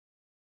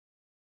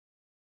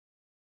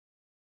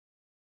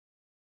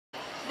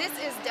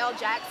This is Dale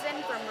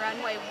Jackson from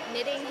Runway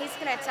Knitting. He's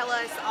going to tell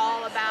us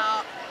all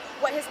about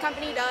what his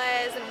company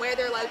does and where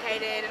they're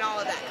located and all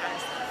of that kind of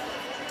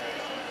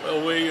stuff.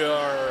 Well, we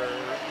are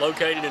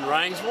located in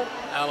Rainsville,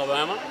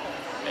 Alabama,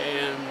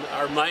 and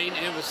our main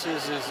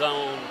emphasis is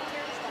on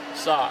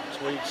socks.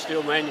 We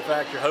still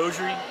manufacture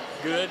hosiery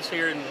goods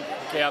here in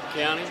DeKalb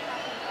County,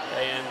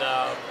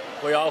 and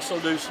we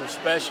also do some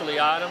specialty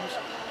items.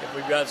 If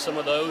we've got some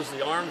of those,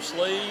 the arm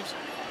sleeves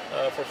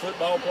for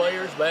football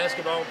players,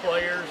 basketball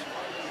players,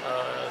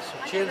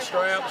 some chin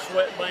straps,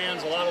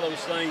 sweatbands, a lot of those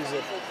things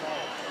that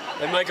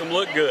they make them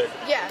look good.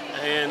 Yeah.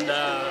 And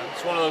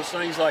it's one of those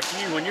things like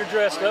you, when you're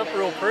dressed up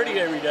real pretty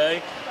every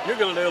day, you're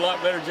going to do a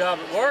lot better job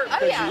at work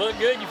because you look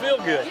good, you feel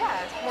good.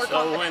 Yeah, more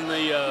so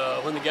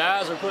confident. when the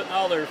guys are putting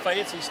all their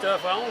fancy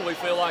stuff on, we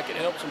feel like it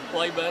helps them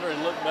play better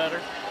and look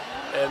better.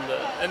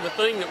 And the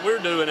thing that we're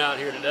doing out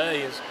here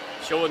today is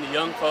showing the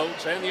young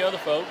folks and the other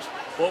folks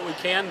what we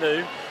can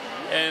do,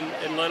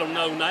 and let them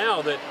know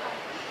now that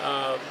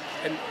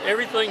and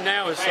everything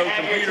now is so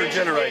computer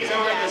generated,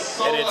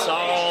 and it's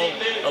all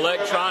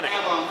electronic.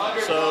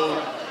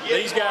 So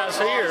these guys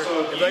here,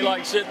 if they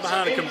like sitting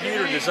behind a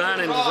computer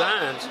designing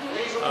designs,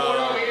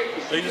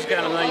 these are the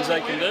kind of things they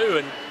can do.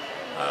 And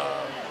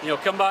you know,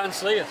 come by and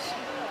see us.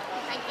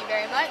 Thank you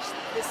very much.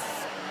 This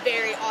is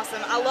very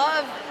awesome. I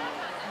love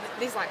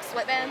these like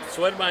sweatbands.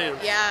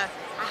 Sweatbands. Yeah,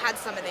 I had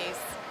some of these,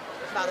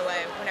 by the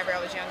way, whenever I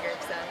was younger.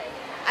 So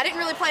I didn't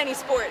really play any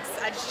sports.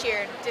 I just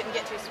cheered. Didn't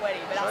get too sweaty,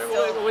 but I was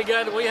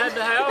still. We had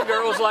to have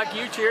girls like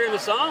you cheering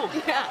us on.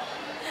 Yeah.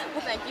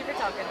 Well, thank you for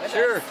talking with us.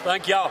 Sure.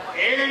 Thank y'all.